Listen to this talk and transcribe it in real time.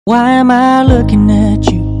Why am I looking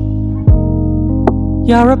at you?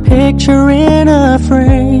 You're a picture in a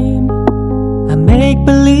frame. I make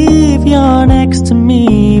believe you're next to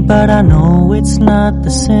me, but I know it's not the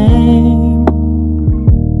same.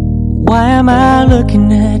 Why am I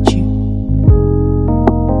looking at you?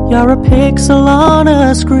 You're a pixel on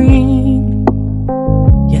a screen.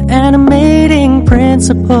 Your animating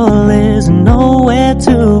principle is nowhere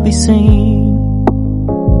to be seen.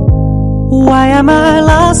 Why am I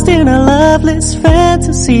lost in a loveless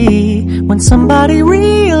fantasy when somebody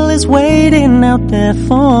real is waiting out there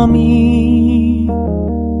for me?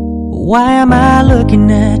 Why am I looking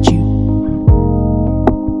at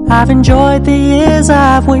you? I've enjoyed the years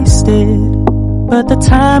I've wasted, but the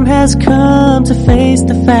time has come to face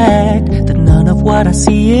the fact that none of what I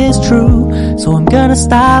see is true. So I'm gonna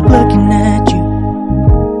stop looking at you.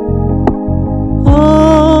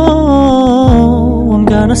 Oh, I'm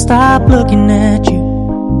gonna stop looking at you.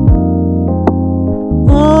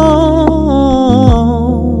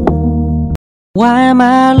 Oh, why am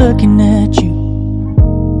I looking at you?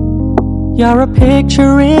 You're a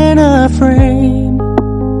picture in a frame.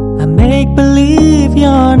 I make believe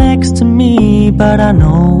you're next to me, but I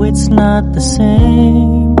know it's not the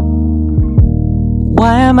same.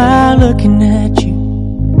 Why am I looking at you?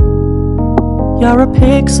 You're a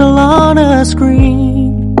pixel on a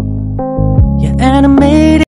screen. You're animated